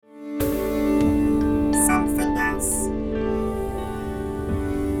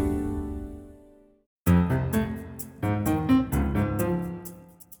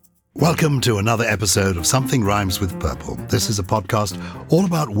Welcome to another episode of Something Rhymes with Purple. This is a podcast all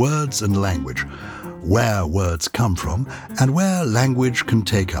about words and language, where words come from and where language can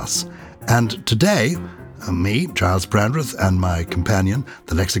take us. And today, me, Giles Brandreth, and my companion,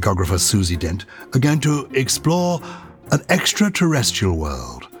 the lexicographer Susie Dent, are going to explore an extraterrestrial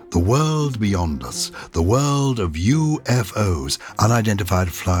world, the world beyond us, the world of UFOs, unidentified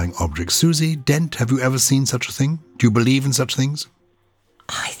flying objects. Susie Dent, have you ever seen such a thing? Do you believe in such things?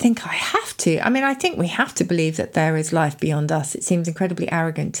 I think I have to. I think we have to believe that there is life beyond us. It seems incredibly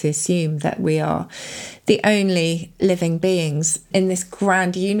arrogant to assume that we are the only living beings in this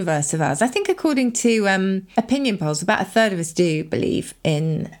grand universe of ours. I think according to opinion polls, about a third of us do believe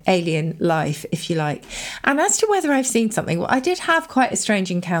in alien life, if you like. And as to whether I've seen something, well, I did have quite a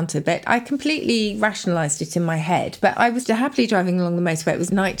strange encounter, but I completely rationalised it in my head. But I was happily driving along the motorway. It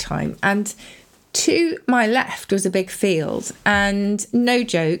was nighttime, and to my left was a big field, and no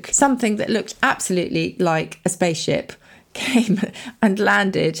joke, something that looked absolutely like a spaceship came and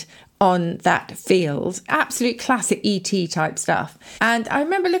landed on that field. Absolute classic ET type stuff. And I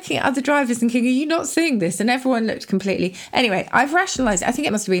remember looking at other drivers and thinking, are you not seeing this? And everyone looked completely... Anyway, I've rationalised, I think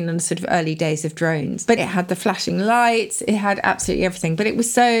it must have been in the sort of early days of drones, but it had the flashing lights, it had absolutely everything. But it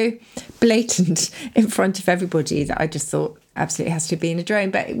was so blatant in front of everybody that I just thought, absolutely has to be in a drone.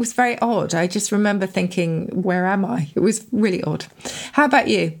 But it was very odd. I just remember thinking, where am I? It was really odd. How about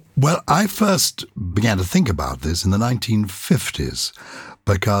you? Well, I first began to think about this in the 1950s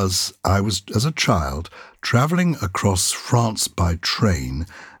because I was, as a child, travelling across France by train,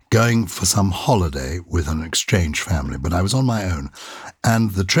 going for some holiday with an exchange family, but I was on my own.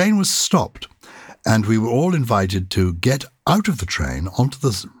 And the train was stopped, and we were all invited to get out of the train onto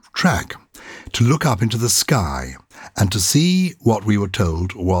the track to look up into the sky and to see what we were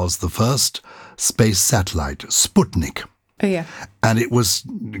told was the first space satellite, Sputnik. Oh, yeah. And it was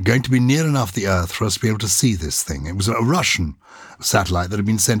going to be near enough the Earth for us to be able to see this thing. It was a Russian satellite that had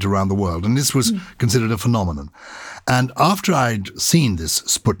been sent around the world, and this was considered a phenomenon. And after I'd seen this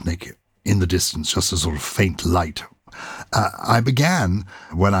Sputnik in the distance, just a sort of faint light, I began,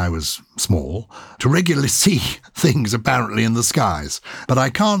 when I was small, to regularly see things apparently in the skies. But I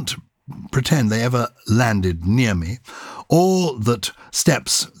can't pretend they ever landed near me, or that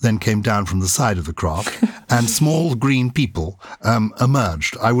steps then came down from the side of the craft and small green people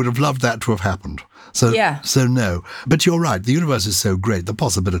emerged. I would have loved that to have happened. So no. But you're right, the universe is so great, the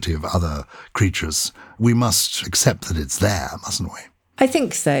possibility of other creatures, we must accept that it's there, mustn't we? I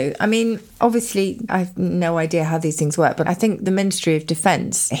think so. Obviously, I have no idea how these things work, but I think the Ministry of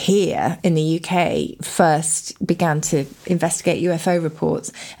Defence here in the UK first began to investigate UFO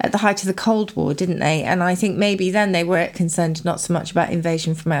reports at the height of the Cold War, didn't they? And I think maybe then they were concerned not so much about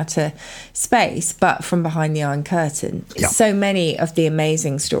invasion from outer space, but from behind the Iron Curtain. Yeah. So many of the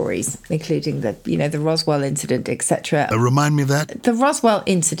amazing stories, including the Roswell incident, etc. Remind me of that. The Roswell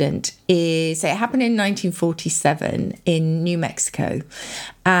incident it happened in 1947 in New Mexico.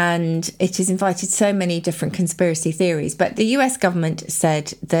 And it has invited so many different conspiracy theories. But the US government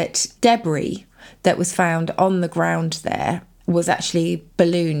said that debris that was found on the ground there was actually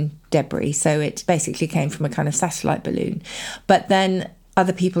balloon debris. So it basically came from a kind of satellite balloon. But then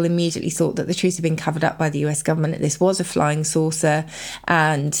other people immediately thought that the truth had been covered up by the US government, that this was a flying saucer.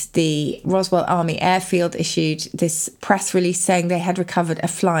 And the Roswell Army Airfield issued this press release saying they had recovered a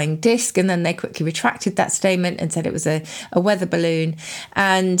flying disc. And then they quickly retracted that statement and said it was a weather balloon.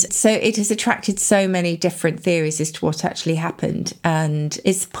 And so it has attracted so many different theories as to what actually happened. And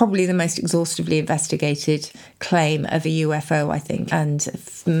it's probably the most exhaustively investigated claim of a UFO, I think. And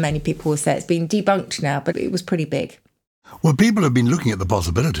many people will say it's been debunked now, but it was pretty big. Well, people have been looking at the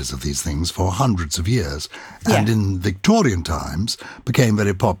possibilities of these things for hundreds of years, and in Victorian times became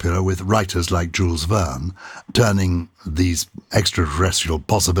very popular with writers like Jules Verne, turning these extraterrestrial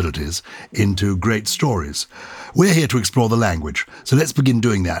possibilities into great stories. We're here to explore the language, so let's begin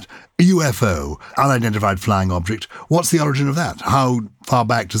doing that. A UFO, unidentified flying object, what's the origin of that? How far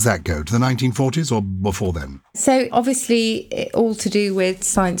back does that go? To the 1940s or before then? So obviously all to do with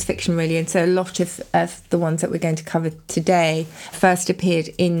science fiction, really. And so a lot of the ones that we're going to cover today first appeared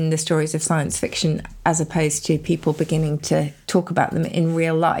in the stories of science fiction as opposed to people beginning to talk about them in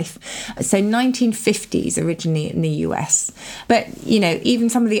real life. So 1950s originally in the US. But, even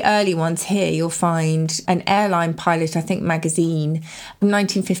some of the early ones here, you'll find an airline pilot, I think, magazine from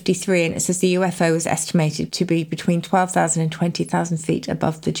 1953, and it says the UFO was estimated to be between 12,000 and 20,000 feet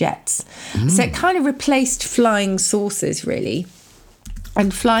above the jets. So it kind of replaced flying saucers, really.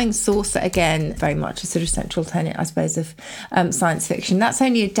 And flying saucer, again, very much a sort of central tenet, I suppose, of science fiction. That's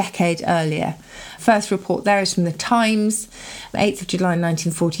only a decade earlier. First report there is from the Times, 8th of July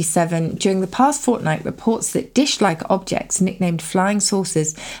 1947. During the past fortnight, reports that dish-like objects, nicknamed flying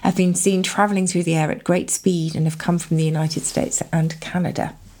saucers, have been seen travelling through the air at great speed and have come from the United States and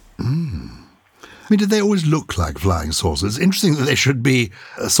Canada. I mean, did they always look like flying saucers? Interesting that they should be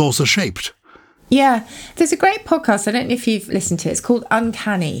saucer-shaped. Yeah, there's a great podcast, I don't know if you've listened to it, it's called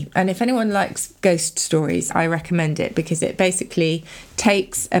Uncanny. And if anyone likes ghost stories, I recommend it because it basically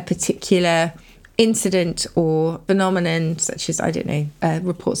takes a particular incident or phenomenon, such as, I don't know,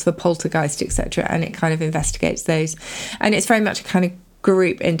 reports of a poltergeist, etc., and it kind of investigates those. And it's very much a kind of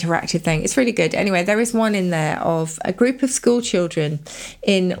group interactive thing. It's really good. Anyway, there is one in there of a group of school children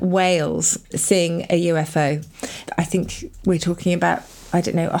in Wales seeing a UFO. I think we're talking about, I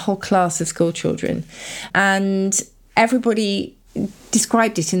don't know, a whole class of school children. And everybody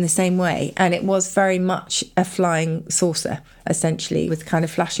described it in the same way. And it was very much a flying saucer, essentially, with kind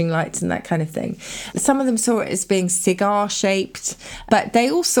of flashing lights and that kind of thing. Some of them saw it as being cigar-shaped, but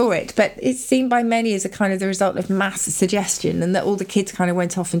they all saw it. But it's seen by many as a kind of the result of mass suggestion, and that all the kids kind of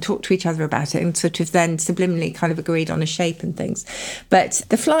went off and talked to each other about it and sort of then subliminally kind of agreed on a shape and things. But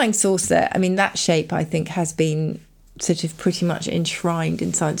the flying saucer, I mean, that shape, I think, has been sort of pretty much enshrined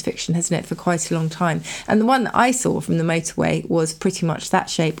in science fiction, hasn't it, for quite a long time. And the one that I saw from the motorway was pretty much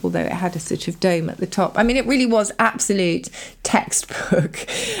that shape, although it had a sort of dome at the top. I mean, it really was absolute textbook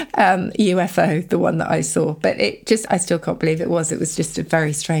UFO, the one that I saw. But I still can't believe it was just a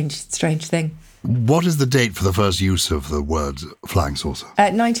very strange thing. What is the date for the first use of the word flying saucer?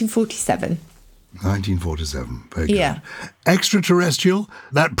 1947. 1947. Very good. Yeah. Extraterrestrial,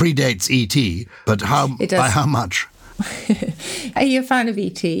 that predates E.T., but by how much? Are you a fan of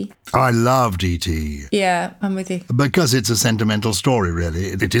E.T.? I loved E.T. Yeah, I'm with you. Because it's a sentimental story, really.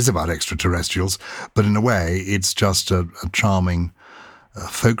 It is about extraterrestrials, but in a way, it's just a charming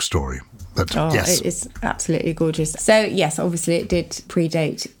folk story. But yes. It is absolutely gorgeous. So, yes, obviously it did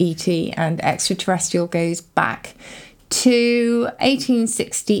predate E.T., and extraterrestrial goes back to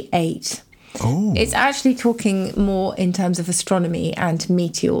 1868. Oh. It's actually talking more in terms of astronomy and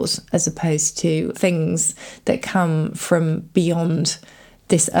meteors as opposed to things that come from beyond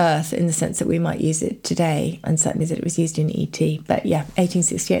this earth in the sense that we might use it today, and certainly that it was used in E.T. But yeah,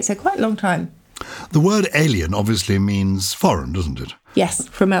 1868, so quite a long time. The word alien obviously means foreign, doesn't it? Yes,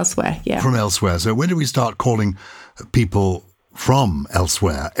 from elsewhere, yeah. From elsewhere. So when do we start calling people from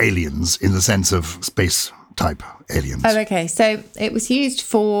elsewhere aliens in the sense of space-type aliens? Oh, okay. So it was used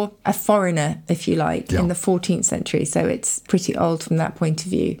for a foreigner, if you like, in the 14th century. So it's pretty old from that point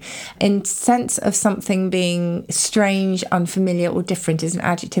of view. In sense of something being strange, unfamiliar or different as an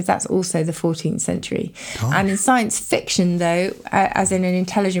adjective, that's also the 14th century. Gosh. And in science fiction, though, as in an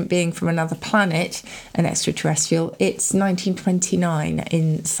intelligent being from another planet, an extraterrestrial, it's 1929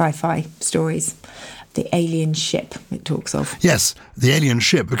 in sci-fi stories. The alien ship it talks of. Yes, the alien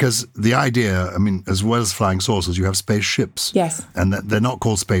ship, because the idea, I mean, as well as flying saucers, you have spaceships. Yes. And they're not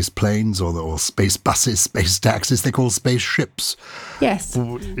called space planes or space buses, space taxis, they're called spaceships. Yes.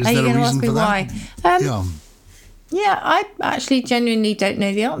 Is there a reason for that? Why? Yeah, I actually genuinely don't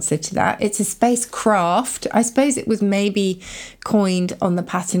know the answer to that. It's a spacecraft. I suppose it was maybe coined on the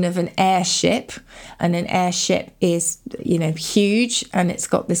pattern of an airship, and an airship is, huge, and it's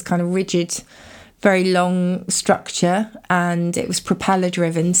got this kind of rigid, very long structure, and it was propeller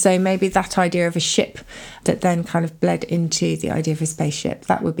driven. So maybe that idea of a ship that then kind of bled into the idea of a spaceship.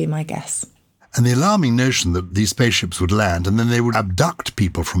 That would be my guess. And the alarming notion that these spaceships would land and then they would abduct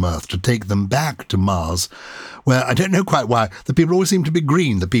people from Earth to take them back to Mars, where I don't know quite why. The people always seem to be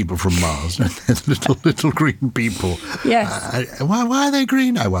green, the people from Mars. little green people. Yes. Why are they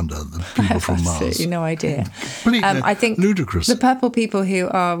green, I wonder, the people from Mars? Absolutely no idea. I think ludicrous. The purple people who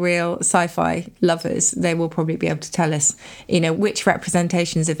are real sci-fi lovers, they will probably be able to tell us, which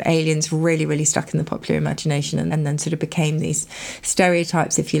representations of aliens really, really stuck in the popular imagination and then sort of became these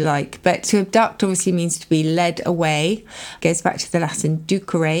stereotypes, if you like. But to abduct obviously means to be led away. Goes back to the Latin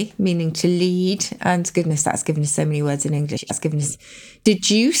ducere, meaning to lead. And goodness, that's given us so many words in English. That's given us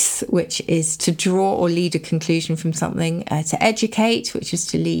deduce, which is to draw or lead a conclusion from something. To educate, which is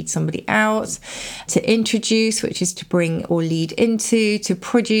to lead somebody out. To introduce, which is to bring or lead into. To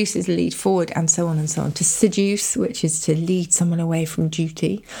produce is lead forward, and so on and so on. To seduce, which is to lead someone away from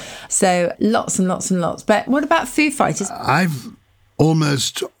duty. So lots and lots and lots. But what about Foo Fighters? I've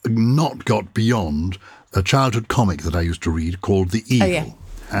almost not got beyond a childhood comic that I used to read called The Eagle. Oh, yeah.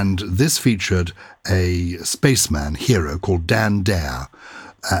 And this featured a spaceman hero called Dan Dare.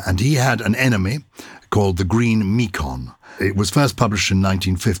 And he had an enemy called The Green Mekon. It was first published in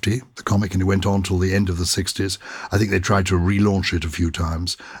 1950, the comic, and it went on till the end of the 60s. I think they tried to relaunch it a few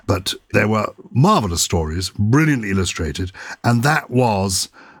times. But there were marvellous stories, brilliantly illustrated, and that was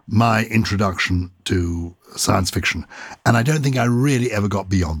my introduction to science fiction. And I don't think I really ever got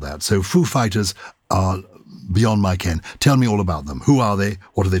beyond that. So Foo Fighters are beyond my ken. Tell me all about them. Who are they?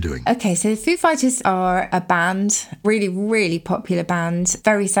 What are they doing? Okay, so the Foo Fighters are a band, really, really popular band.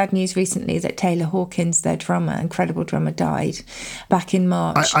 Very sad news recently that Taylor Hawkins, their drummer, incredible drummer, died back in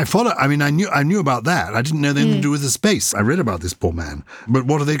March. I knew about that. I didn't know they had to do with the space. I read about this poor man. But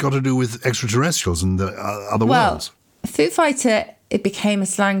what have they got to do with extraterrestrials and the other worlds? Foo Fighter, it became a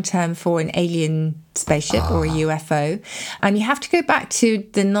slang term for an alien spaceship or a UFO. And you have to go back to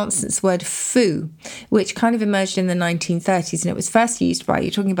the nonsense word foo, which kind of emerged in the 1930s. And it was first used by, you're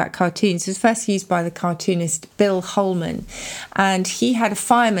talking about cartoons, it was first used by the cartoonist Bill Holman. And he had a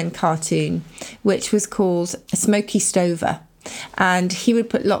fireman cartoon, which was called Smokey Stover. And he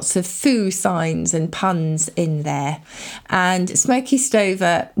would put lots of foo signs and puns in there. And Smokey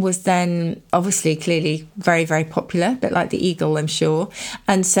Stover was then obviously clearly very, very popular, a bit like the eagle, I'm sure.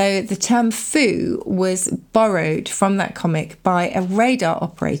 And so the term foo was borrowed from that comic by a radar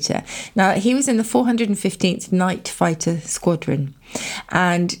operator. Now, he was in the 415th Night Fighter Squadron.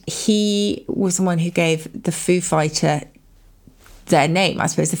 And he was the one who gave the Foo Fighter their name, I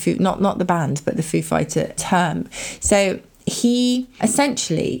suppose, the Foo, not the band, but the Foo Fighter term. So he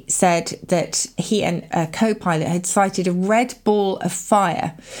essentially said that he and a co-pilot had sighted a red ball of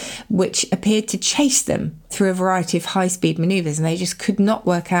fire which appeared to chase them through a variety of high-speed manoeuvres, and they just could not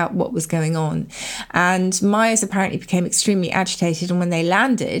work out what was going on. And Myers apparently became extremely agitated, and when they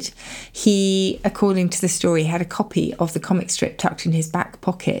landed, he, according to the story, had a copy of the comic strip tucked in his back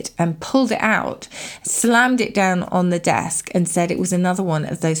pocket and pulled it out, slammed it down on the desk and said it was another one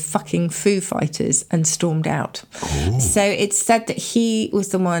of those fucking Foo Fighters, and stormed out. Ooh. So it's said that he was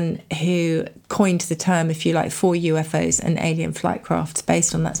the one who coined the term, if you like, for UFOs and alien flight crafts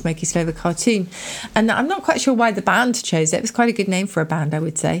based on that Smokey Stover cartoon. And I'm not quite sure why the band chose it. It was quite a good name for a band, I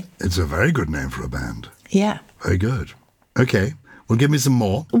would say. It's a very good name for a band. Yeah. Very good. Okay. Well, give me some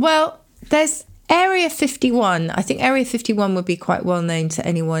more. Well, there's Area 51. I think Area 51 would be quite well known to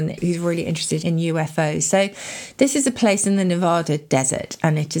anyone who's really interested in UFOs. So this is a place in the Nevada desert,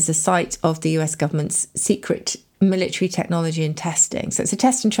 and it is a site of the US government's secret military technology and testing. So it's a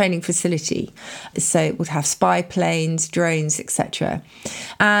test and training facility. So it would have spy planes, drones, etc.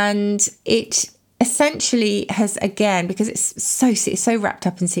 And it essentially has, again, because it's so wrapped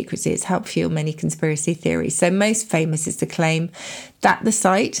up in secrecy, it's helped fuel many conspiracy theories. So most famous is the claim that the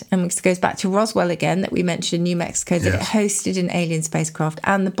site, and this goes back to Roswell again, that we mentioned in New Mexico, that it hosted an alien spacecraft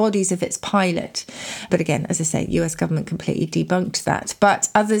and the bodies of its pilot. But again, as I say, the US government completely debunked that. But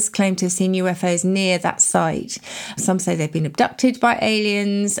others claim to have seen UFOs near that site. Some say they've been abducted by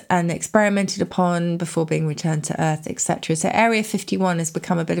aliens and experimented upon before being returned to Earth, etc. So Area 51 has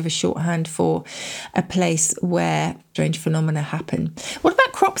become a bit of a shorthand for a place where strange phenomena happen. What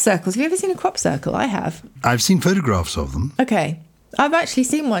about crop circles? Have you ever seen a crop circle? I have. I've seen photographs of them. Okay. I've actually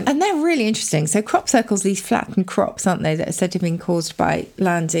seen one, and they're really interesting. So crop circles, these flattened crops, aren't they, that are said to have been caused by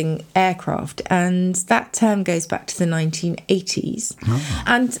landing aircraft. And that term goes back to the 1980s. Oh.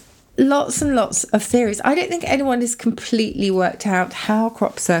 And lots of theories. I don't think anyone has completely worked out how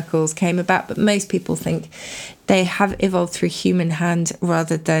crop circles came about, but most people think they have evolved through human hand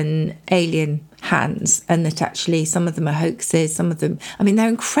rather than alien hands, and that actually some of them are hoaxes, some of them, I mean, they're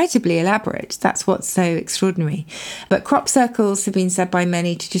incredibly elaborate. That's what's so extraordinary. But crop circles have been said by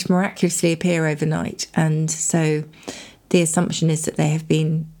many to just miraculously appear overnight. And so the assumption is that they have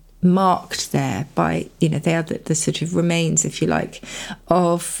been marked there by, they are the sort of remains, if you like,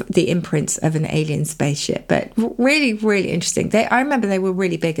 of the imprints of an alien spaceship. But really, really interesting. I remember they were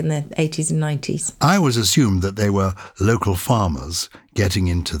really big in the 80s and 90s. I always assumed that they were local farmers getting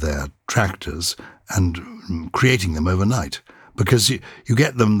into their tractors and creating them overnight, because you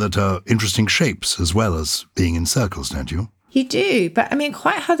get them that are interesting shapes as well as being in circles, don't you? You do, but I mean,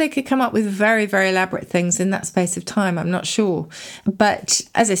 quite how they could come up with very, very elaborate things in that space of time, I'm not sure. But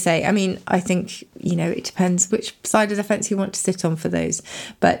as I say, I mean, I think, it depends which side of the fence you want to sit on for those.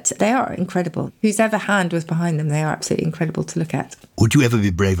 But they are incredible. Whose ever hand was behind them, they are absolutely incredible to look at. Would you ever be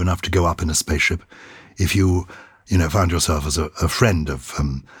brave enough to go up in a spaceship if you found yourself as a friend of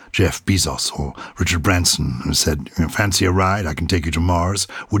Jeff Bezos or Richard Branson, who said, fancy a ride, I can take you to Mars?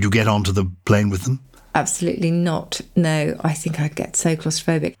 Would you get onto the plane with them? Absolutely not. No, I think I'd get so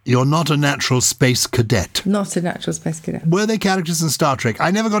claustrophobic. You're not a natural space cadet. Not a natural space cadet. Were there characters in Star Trek?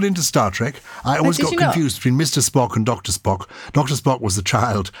 I never got into Star Trek. I always got confused between Mr. Spock and Dr. Spock. Dr. Spock was the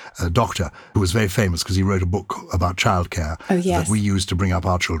child doctor who was very famous because he wrote a book about childcare that we used to bring up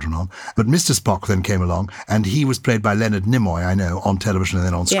our children on. But Mr. Spock then came along, and he was played by Leonard Nimoy, I know, on television and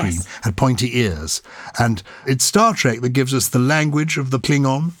then on screen, had pointy ears. And it's Star Trek that gives us the language of the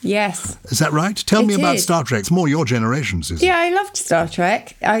Klingon. Yes. Is that right? Tell me about Star Trek. It's more your generation, Susan. Yeah, I loved Star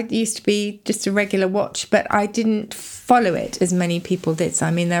Trek. I used to be just a regular watch, but I didn't follow it as many people did. So,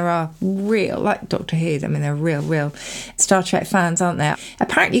 I mean, there are real, like Doctor Who, I mean, they're real Star Trek fans, aren't there?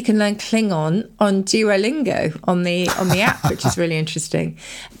 Apparently you can learn Klingon on Duolingo on the app, which is really interesting.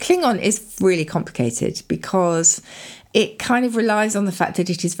 Klingon is really complicated because it kind of relies on the fact that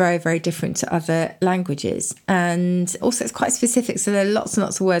it is very, very different to other languages. And also it's quite specific. So there are lots and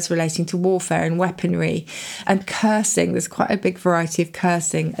lots of words relating to warfare and weaponry and cursing. There's quite a big variety of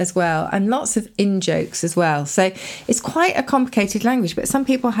cursing as well. And lots of in-jokes as well. So it's quite a complicated language, but some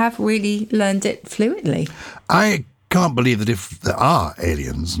people have really learned it fluently. I can't believe that if there are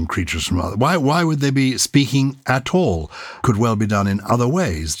aliens and creatures from other, why would they be speaking at all? Could well be done in other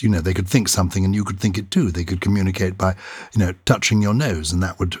ways. You know, they could think something and you could think it too. They could communicate by, touching your nose, and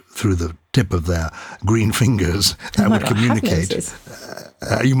that would, through the tip of their green fingers, that would communicate.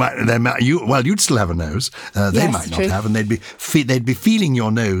 You'd still have a nose. They might not have, and they'd be feeling your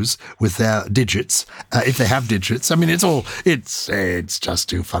nose with their digits, if they have digits. I mean, it's just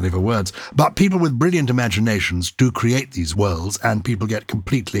too funny for words. But people with brilliant imaginations do create these worlds, and people get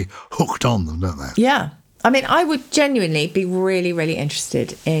completely hooked on them, don't they? Yeah. I mean, I would genuinely be really, really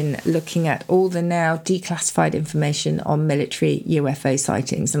interested in looking at all the now declassified information on military UFO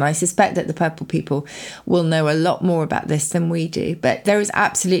sightings. And I suspect that the Purple People will know a lot more about this than we do. But there is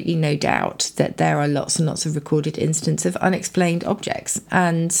absolutely no doubt that there are lots and lots of recorded instances of unexplained objects.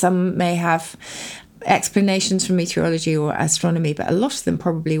 And some may have explanations from meteorology or astronomy, but a lot of them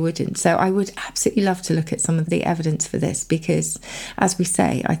probably wouldn't. So I would absolutely love to look at some of the evidence for this because, as we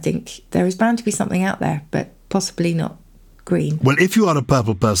say, I think there is bound to be something out there, but possibly not green. Well, if you are a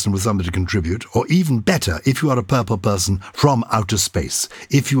purple person with something to contribute, or even better, if you are a purple person from outer space,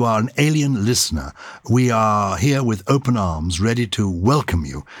 if you are an alien listener, we are here with open arms, ready to welcome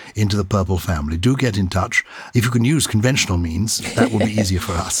you into the Purple family. Do get in touch. If you can use conventional means, that will be easier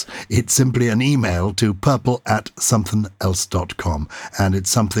for us. It's simply an email to purple@somethingelse.com, and it's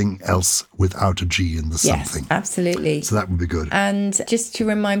something else without a G in the something. Yes, absolutely. So that would be good. And just to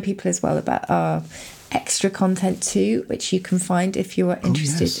remind people as well about our extra content too, which you can find if you are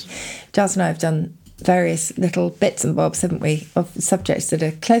interested. Yes. Giles and I have done various little bits and bobs, haven't we, of subjects that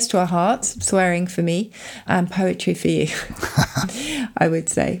are close to our hearts, swearing for me and poetry for you, I would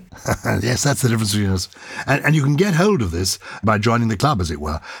say. Yes, that's the difference between us. And you can get hold of this by joining the club, as it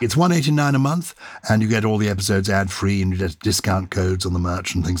were. It's $1.89 a month, and you get all the episodes ad-free, and you get discount codes on the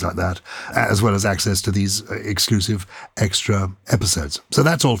merch and things like that, as well as access to these exclusive extra episodes. So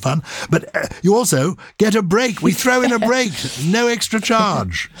that's all fun. But you also get a break. We throw in a break. No extra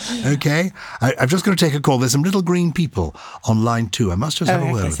charge. Okay? I've just got to take a call. There's some little green people on line 2. I must just have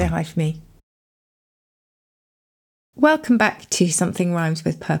a word with say them. hi for me. Welcome back to Something Rhymes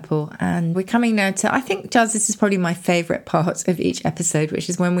with Purple, and we're coming now to, I think, Giles, this is probably my favourite part of each episode, which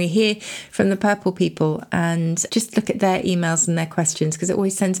is when we hear from the Purple People and just look at their emails and their questions, because it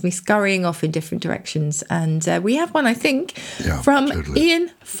always sends me scurrying off in different directions. And we have one, I think, from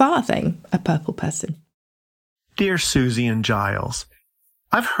Ian Farthing, a Purple person. Dear Susie and Giles,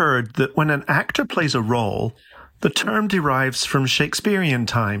 I've heard that when an actor plays a role, the term derives from Shakespearean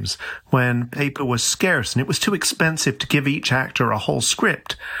times, when paper was scarce and it was too expensive to give each actor a whole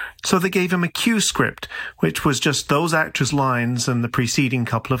script. So they gave him a cue script, which was just those actors' lines and the preceding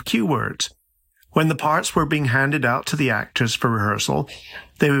couple of cue words. When the parts were being handed out to the actors for rehearsal,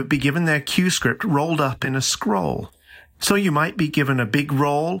 they would be given their cue script rolled up in a scroll. So you might be given a big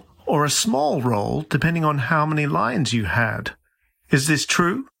role or a small role, depending on how many lines you had. Is this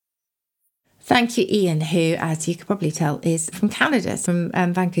true? Thank you, Ian, who, as you could probably tell, is from Canada, from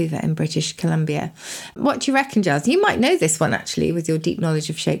Vancouver in British Columbia. What do you reckon, Giles? You might know this one, actually, with your deep knowledge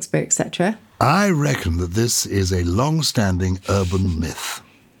of Shakespeare, etc. I reckon that this is a long-standing urban myth.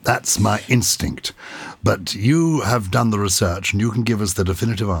 That's my instinct. But you have done the research and you can give us the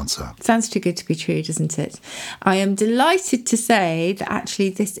definitive answer. Sounds too good to be true, doesn't it? I am delighted to say that actually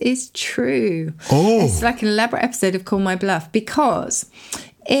this is true. Oh. It's like an elaborate episode of Call My Bluff, because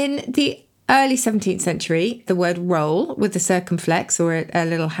in the Early 17th century, the word roll with a circumflex or a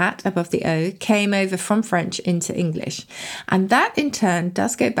little hat above the O came over from French into English. And that in turn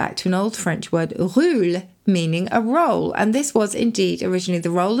does go back to an old French word, roule, meaning a roll. And this was indeed originally the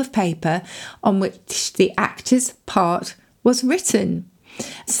roll of paper on which the actor's part was written.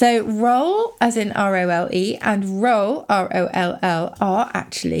 So roll, as in R-O-L-E, and roll, R-O-L-L, are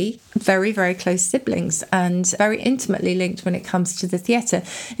actually very, very close siblings and very intimately linked when it comes to the theatre.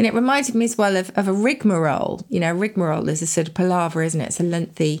 And it reminded me as well of a rigmarole. You know, rigmarole is a sort of palaver, isn't it? It's a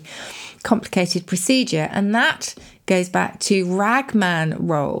lengthy, complicated procedure. And that goes back to ragman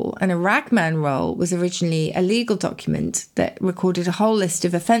roll. And a ragman roll was originally a legal document that recorded a whole list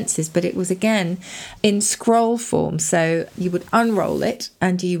of offences, but it was again in scroll form. So you would unroll it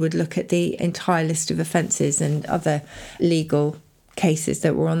and you would look at the entire list of offences and other legal cases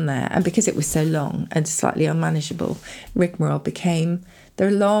that were on there. And because it was so long and slightly unmanageable, rigmarole became the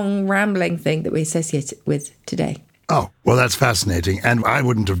long rambling thing that we associate it with today. Oh, well, that's fascinating. And I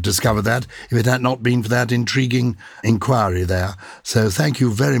wouldn't have discovered that if it had not been for that intriguing inquiry there. So thank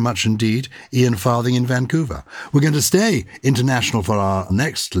you very much indeed, Ian Farthing in Vancouver. We're going to stay international for our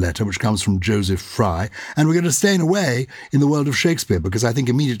next letter, which comes from Joseph Fry. And we're going to stay in a way in the world of Shakespeare, because I think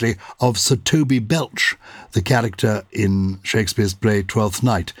immediately of Sir Toby Belch, the character in Shakespeare's play Twelfth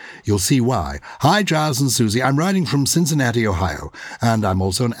Night. You'll see why. Hi, Giles and Susie. I'm writing from Cincinnati, Ohio, and I'm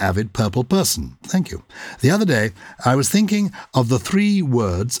also an avid purple person. Thank you. The other day, I was thinking of the three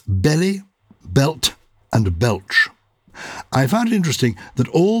words belly, belt, and belch. I found it interesting that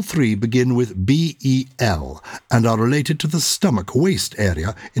all three begin with B-E-L and are related to the stomach waist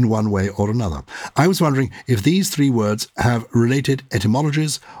area in one way or another. I was wondering if these three words have related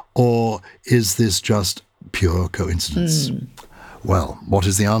etymologies, or is this just pure coincidence? Well, what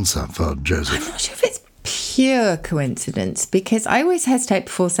is the answer for Joseph? I'm not sure if it's pure coincidence, because I always hesitate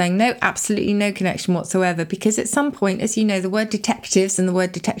before saying no, absolutely no connection whatsoever, because at some point, as you know, the word detectives and the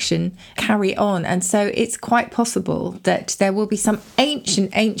word detection carry on, and so it's quite possible that there will be some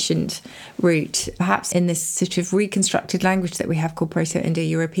ancient root, perhaps in this sort of reconstructed language that we have called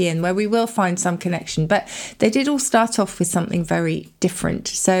Proto-Indo-European, where we will find some connection, but they did all start off with something very different.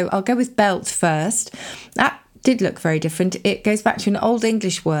 So I'll go with belt first. That did look very different. It goes back to an Old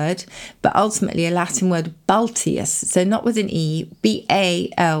English word, but ultimately a Latin word, balteus, so not with an E,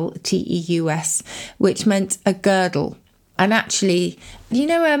 B-A-L-T-E-U-S, which meant a girdle. And actually, you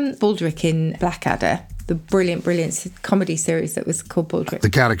know Baldric in Blackadder, the brilliant comedy series that was called Baldric? The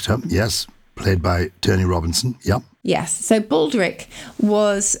character, yes, played by Tony Robinson, yep. Yes, so baldric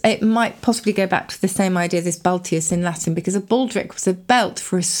it might possibly go back to the same idea, this balteus in Latin, because a baldric was a belt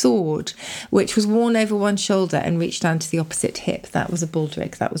for a sword, which was worn over one shoulder and reached down to the opposite hip. That was a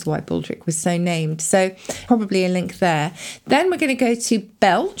baldric. That was why baldric was so named. So probably a link there. Then we're going to go to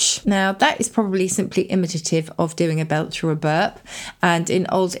belch. Now, that is probably simply imitative of doing a belch or a burp. And in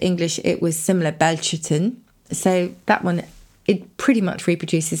Old English, it was similar, belcherton. So that one, it pretty much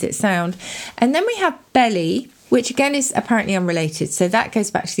reproduces its sound. And then we have belly, which again is apparently unrelated. So that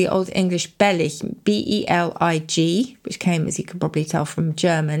goes back to the Old English bellig, B-E-L-I-G, which came, as you can probably tell, from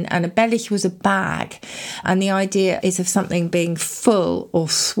German. And a bellig was a bag. And the idea is of something being full or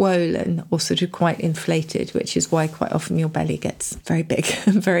swollen or sort of quite inflated, which is why quite often your belly gets very big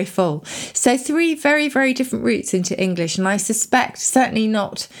and very full. So three very, very different roots into English. And I suspect, certainly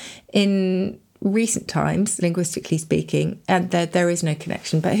not in recent times, linguistically speaking, and there is no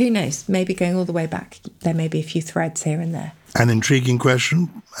connection. But who knows? Maybe going all the way back, there may be a few threads here and there. An intriguing question,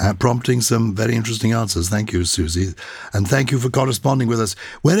 prompting some very interesting answers. Thank you, Susie. And thank you for corresponding with us.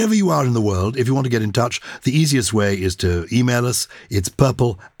 Wherever you are in the world, if you want to get in touch, the easiest way is to email us. It's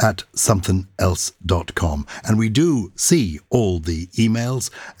purple@somethingelse.com. And we do see all the emails,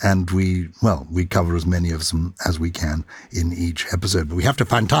 and we cover as many of them as we can in each episode. But we have to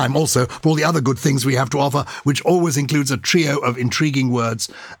find time also for all the other good things we have to offer, which always includes a trio of intriguing words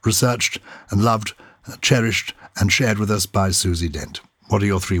researched and loved, cherished, and shared with us by Susie Dent. What are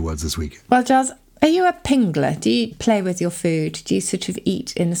your three words this week? Well, Giles, are you a pingler? Do you play with your food? Do you sort of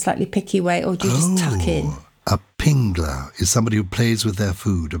eat in a slightly picky way, or do you just tuck in? A pingler is somebody who plays with their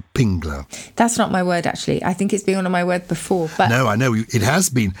food, a pingler. That's not my word, actually. I think it's been one of my words before. But no, I know, it has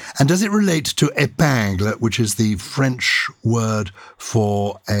been. And does it relate to épingle, which is the French word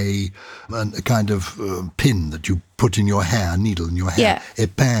for a kind of pin that you put in your hair, needle in your hair? Yeah.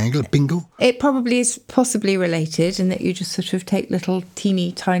 Épingle, pingle? It probably is possibly related in that you just sort of take little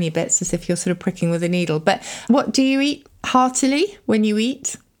teeny tiny bits as if you're sort of pricking with a needle. But what do you eat heartily when you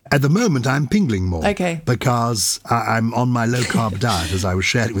eat? At the moment, I'm pingling more. Okay. Because I'm on my low-carb diet, as I was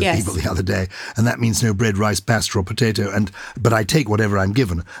sharing with people the other day, and that means no bread, rice, pasta or potato, but I take whatever I'm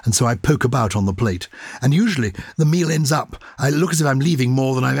given, and so I poke about on the plate. And usually the meal ends up, I look as if I'm leaving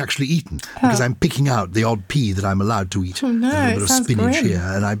more than I've actually eaten, because I'm picking out the odd pea that I'm allowed to eat. Oh, no, a little bit of spinach grim. here,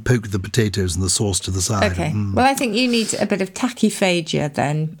 and I poke the potatoes and the sauce to the side. Okay. Well, I think you need a bit of tachyphagia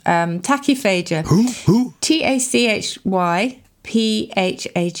then. Tachyphagia. Who? Tachyphagie.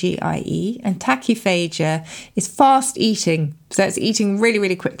 And tachyphagia is fast eating. So it's eating really,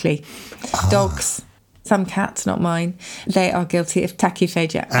 really quickly. Dogs, some cats, not mine, they are guilty of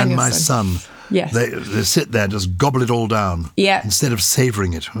tachyphagia. And my son. Yes. They sit there and just gobble it all down. Yeah. Instead of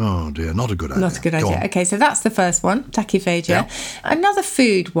savouring it. Oh dear, not a good idea. Not a good idea. Okay, so that's the first one, tachyphagia. Yeah. Another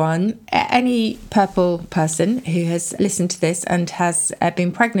food one, any purple person who has listened to this and has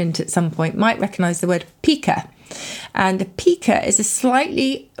been pregnant at some point might recognise the word pica. And pica is a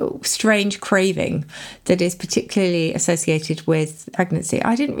slightly strange craving that is particularly associated with pregnancy.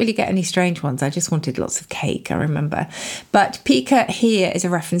 I didn't really get any strange ones. I just wanted lots of cake, I remember. But pica here is a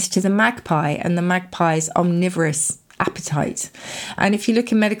reference to the magpie and the magpie's omnivorous appetite. And if you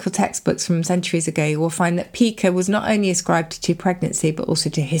look in medical textbooks from centuries ago, you will find that pica was not only ascribed to pregnancy, but also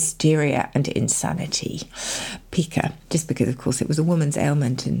to hysteria and insanity. Pica, just because, of course, it was a woman's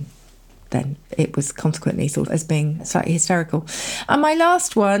ailment and then it was consequently thought as being slightly hysterical. And my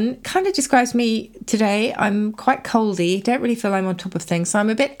last one kind of describes me today. I'm quite coldy, don't really feel I'm on top of things, so I'm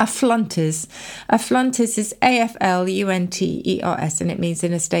a bit afflunters. Afflunters is AFLUNTERS, and it means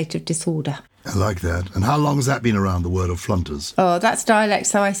in a state of disorder. I like that. And how long has that been around, the word of flunters? Oh, that's dialect,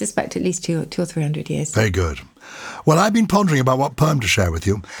 so I suspect at least 200 or 300 years. Very good. Well, I've been pondering about what poem to share with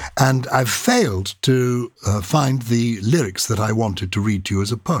you, and I've failed to find the lyrics that I wanted to read to you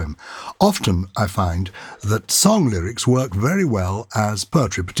as a poem. Often I find that song lyrics work very well as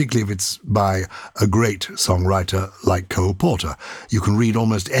poetry, particularly if it's by a great songwriter like Cole Porter. You can read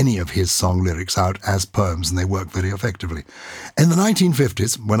almost any of his song lyrics out as poems, and they work very effectively. In the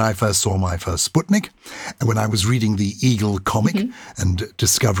 1950s, when I first saw my first Sputnik, and when I was reading the Eagle comic and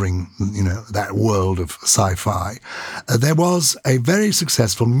discovering, that world of sci-fi, there was a very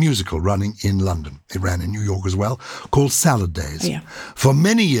successful musical running in London. It ran in New York as well, called Salad Days. Yeah. For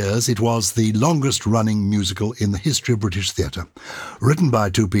many years, it was the longest-running musical in the history of British theatre. Written by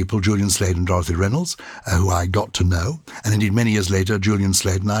two people, Julian Slade and Dorothy Reynolds, who I got to know. And indeed, many years later, Julian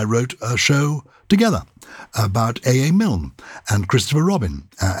Slade and I wrote a show together about A.A. Milne and Christopher Robin,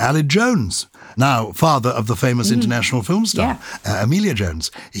 Aled Jones, now father of the famous international film star, Amelia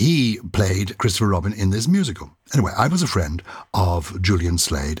Jones. He played Christopher Robin in this musical. Anyway, I was a friend of Julian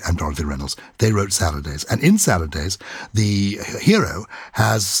Slade and Dorothy Reynolds. They wrote Salad Days. And in Salad Days, the hero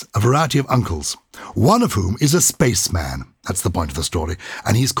has a variety of uncles, one of whom is a spaceman. That's the point of the story.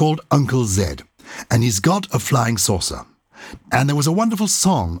 And he's called Uncle Zed. And he's got a flying saucer. And there was a wonderful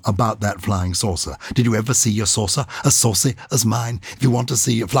song about that flying saucer. Did you ever see your saucer, as saucy as mine? If you want to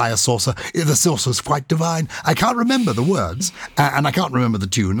fly a saucer, the saucer's quite divine. I can't remember the words, and I can't remember the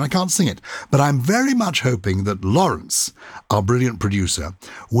tune, and I can't sing it. But I'm very much hoping that Lawrence, our brilliant producer,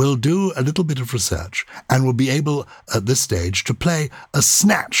 will do a little bit of research and will be able, at this stage, to play a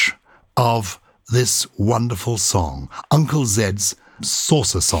snatch of this wonderful song, Uncle Zed's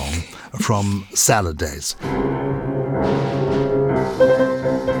saucer song from Salad Days.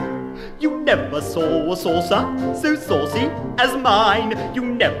 You never saw a saucer so saucy as mine. You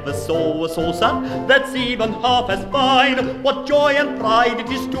never saw a saucer that's even half as fine. What joy and pride it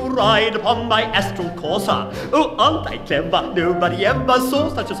is to ride upon my astral courser. Oh, aren't I clever? Nobody ever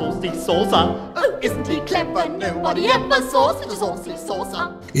saw such a saucy saucer. Oh, isn't he clever? Nobody ever saw such a saucy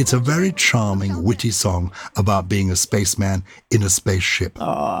saucer. It's a very charming, witty song about being a spaceman in a spaceship.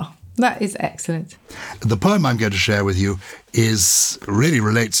 Oh, that is excellent. The poem I'm going to share with you really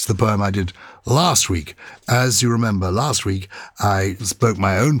relates to the poem I did last week. As you remember, last week I spoke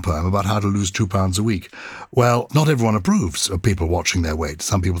my own poem about how to lose 2 pounds a week. Well, not everyone approves of people watching their weight.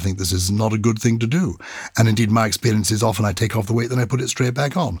 Some people think this is not a good thing to do. And indeed, my experience is often I take off the weight, then I put it straight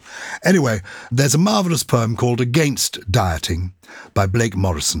back on. Anyway, there's a marvellous poem called Against Dieting by Blake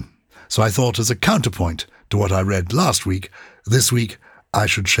Morrison. So I thought, as a counterpoint to what I read last week, this week I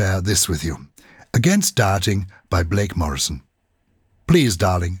should share this with you. Against Dieting by Blake Morrison. Please,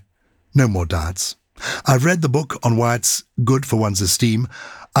 darling, no more diets. I've read the book on why it's good for one's esteem.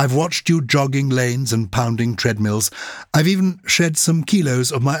 I've watched you jogging lanes and pounding treadmills. I've even shed some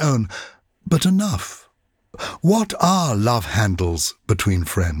kilos of my own. But enough. What are love handles between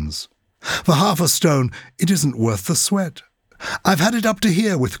friends? For half a stone, it isn't worth the sweat. I've had it up to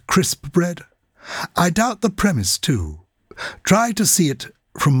here with crisp bread. I doubt the premise, too. Try to see it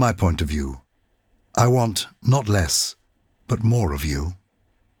from my point of view, I want not less, but more of you.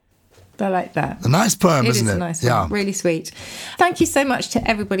 I like that. A nice poem, isn't it? It is a nice one. Really sweet. Thank you so much to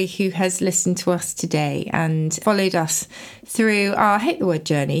everybody who has listened to us today and followed us through our, I hate the word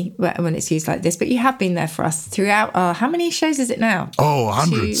journey when it's used like this, but you have been there for us throughout our, how many shows is it now? Oh,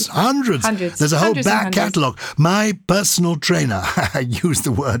 hundreds. There's a whole back catalogue. My personal trainer, I use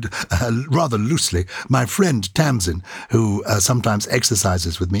the word rather loosely, my friend Tamsin, who sometimes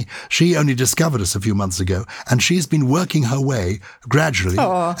exercises with me, she only discovered us a few months ago, and she's been working her way gradually,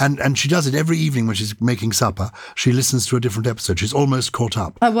 and she does it every evening when she's making supper. She listens to a different episode. She's almost caught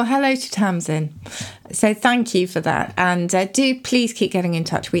up. Oh, well, hello to Tamsin. So thank you for that. And do please keep getting in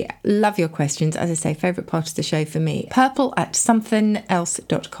touch. We love your questions. As I say, favourite part of the show for me.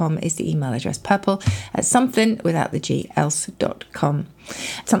 purple@somethingelse.com is the email address. purple@something, without the G, else.com.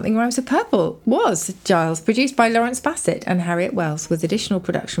 Something Rhymes with Purple was, Giles, produced by Lawrence Bassett and Harriet Wells, with additional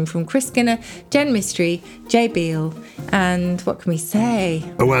production from Chris Skinner, Jen Mystery, Jay Beale, and what can we say?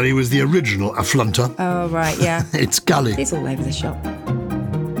 Well, he was the original afflunter. Oh, right, yeah. It's Gully. It's all over the shop.